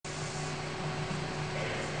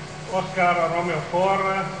Oscar Romeo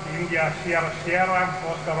 4, India Sierra Sierra,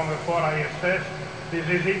 Oscar Romeo 4 ISS. This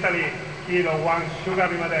is Italy Kilo 1 Sugar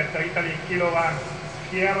Lima Delta, Italy Kilo 1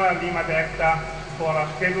 Sierra Lima Delta for a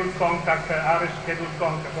scheduled contact, RS scheduled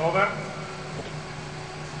contact, over.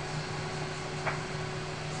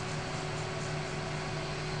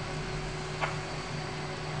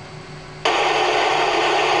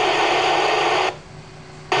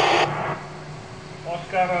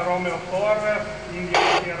 Oscar Romeo 4, India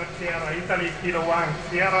Sierra Sierra, Italy Kilo 1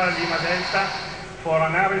 Sierra Lima Delta for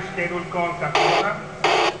an RS scheduled contact, over.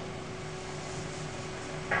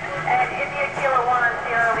 And India Kilo 1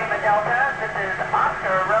 Sierra Lima Delta, this is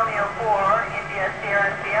Oscar Romeo 4, India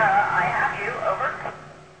Sierra Sierra, I have you, over.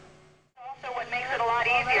 Also what makes it a lot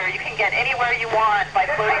easier, you can get anywhere you want by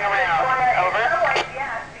floating around, over.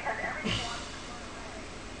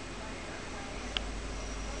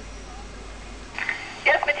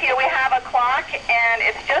 Yes, Mattia, we have a clock, and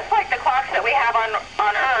it's just like the clocks that we have on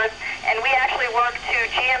Earth, and we actually work to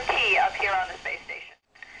GMT up here on the space station.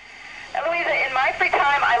 Now, Louisa, in my free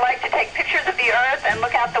time, I like to take pictures of the Earth and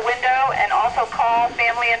look out the window and also call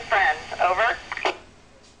family and friends. Over.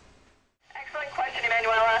 Excellent question,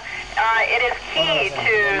 Emanuela. It is key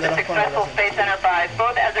to the successful space enterprise,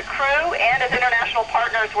 both as a crew and as international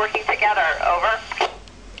partners working together. Over.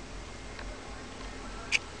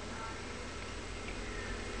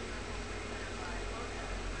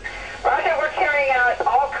 Roger, we're carrying out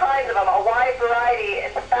all kinds of them, a wide variety.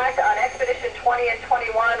 In fact, on Expedition 20 and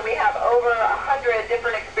 21, we have over 100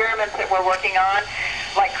 different experiments that we're working on,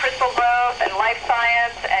 like crystal growth and life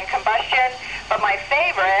science and combustion. But my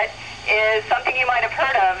favorite is something you might have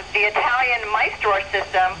heard of, the Italian Maestro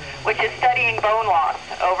system, which is studying bone loss.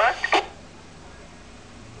 Over.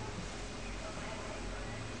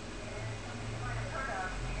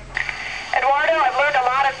 Eduardo, I've learned a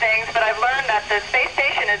lot of things, but I've learned that the space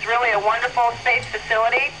station is really a wonderful space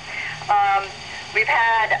facility. We've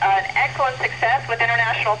had an excellent success with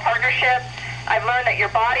international partnership. I've learned that your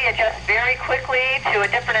body adjusts very quickly to a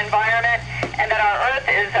different environment, and that our Earth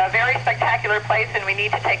is a very spectacular place and we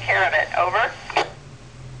need to take care of it. Over.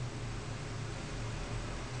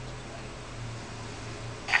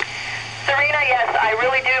 Serena, yes, I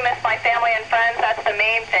really do miss my family and friends. That's the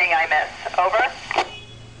main thing I miss. Over.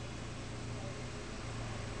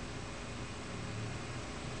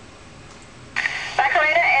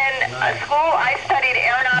 In school, I studied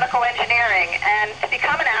aeronautical engineering, and to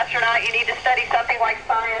become an astronaut, you need to study something like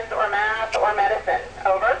science or math or medicine.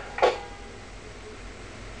 Over.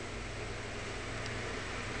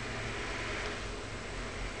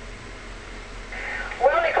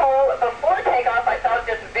 Well, Nicole, before takeoff, I felt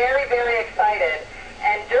just very, very excited.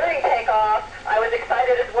 And during takeoff, I was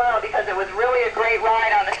excited as well because it was really a great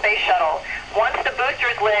ride on the space shuttle. Once the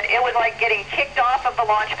boosters lit, it was like getting kicked off of the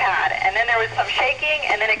launch pad. And then there was some shaking,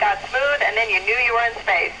 and then it got smooth, and then you knew you were in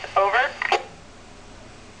space. Over.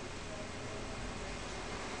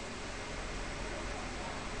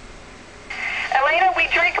 Elena, we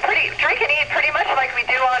drink and eat pretty much like we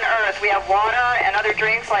do on Earth. We have water and other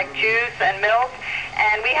drinks like juice and milk,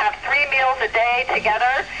 and we have 3 meals a day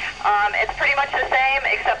together. It's pretty much the same,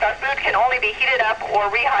 except our food can only be heated up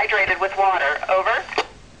or rehydrated with water. Over.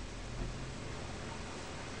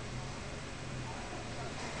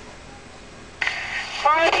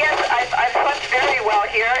 Well, yes, I've slept very well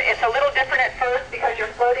here. It's a little different at first because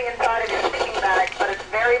you're floating inside of your sleeping bag, but it's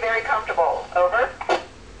very, very comfortable. Over.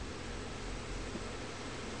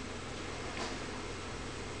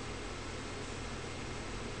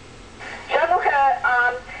 Gianluca,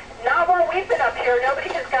 not while we've been up here, nobody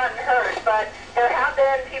has gotten hurt, but there have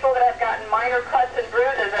been people that have gotten minor cuts and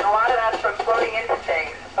bruises, and a lot of that's from floating into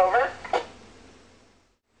things. Over.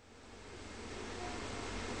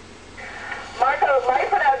 Marco,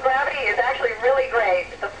 life without gravity is actually really great.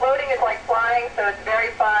 The floating is like flying, so it's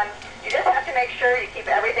very fun. You just have to make sure you keep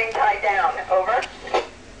everything tied down. Over.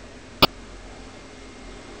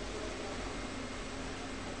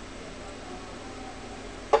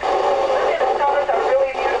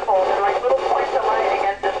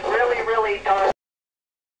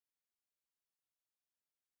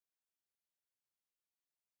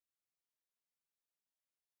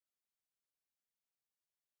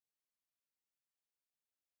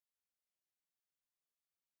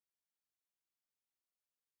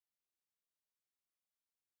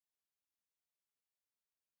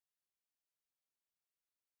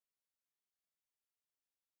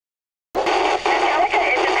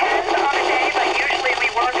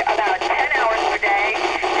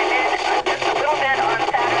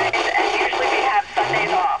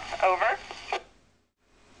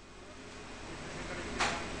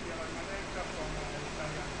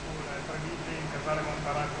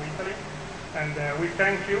 And we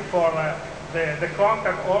thank you for the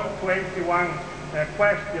contact, all 21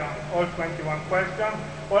 questions, all 21 questions.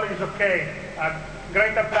 All is okay.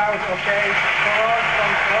 Great applause, okay, for all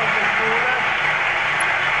from all the students.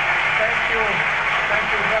 Thank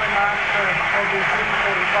you very much for this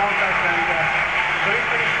beautiful contact and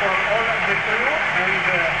greetings for all the crew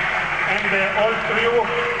and all crew,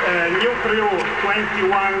 new crew,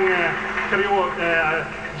 21 crew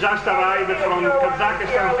just arrived from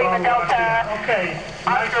Kazakhstan, from Russia. Okay.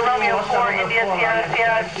 Oscar Romeo 4, India, Sierra,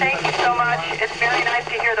 Sierra. Thank you so much. It's very nice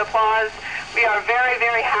to hear the applause. We are very,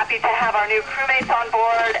 very happy to have our new crewmates on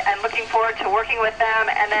board and looking forward to working with them.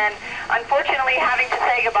 And then, unfortunately, having to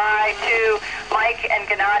say goodbye to Mike and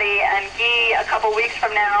Gennady and Guy a couple weeks from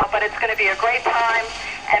now. But it's going to be a great time,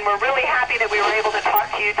 and we're really happy that we were able to talk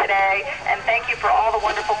to you today. And thank you for all the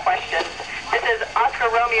wonderful questions. This is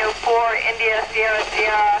Oscar Romeo 4, India, Sierra,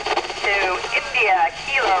 Sierra, to India,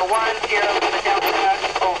 Kilo 10 Lima Delta,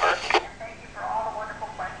 over. Thank you for all the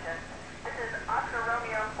wonderful questions. This is Oscar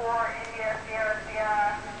Romeo 4, India, Sierra,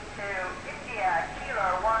 Sierra, to India,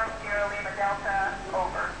 Kilo 10 Lima Delta,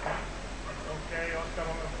 over. Okay, Oscar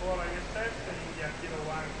Romeo 4, ISS, India, Kilo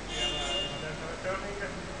 1 Sierra, Lima Delta returning.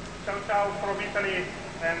 Ciao ciao from Italy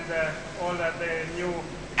and all the new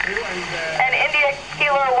crew and India,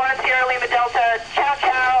 Kilo 1 Sierra Lima Delta, ciao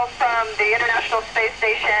ciao from the International Space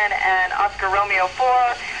Station and Oscar Romeo 4,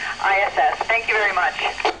 ISS. Thank you very much.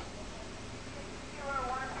 Kilo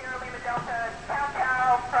 1 Sierra Lima Delta, ciao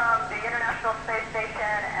ciao from the International Space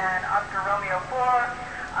Station and Oscar Romeo 4,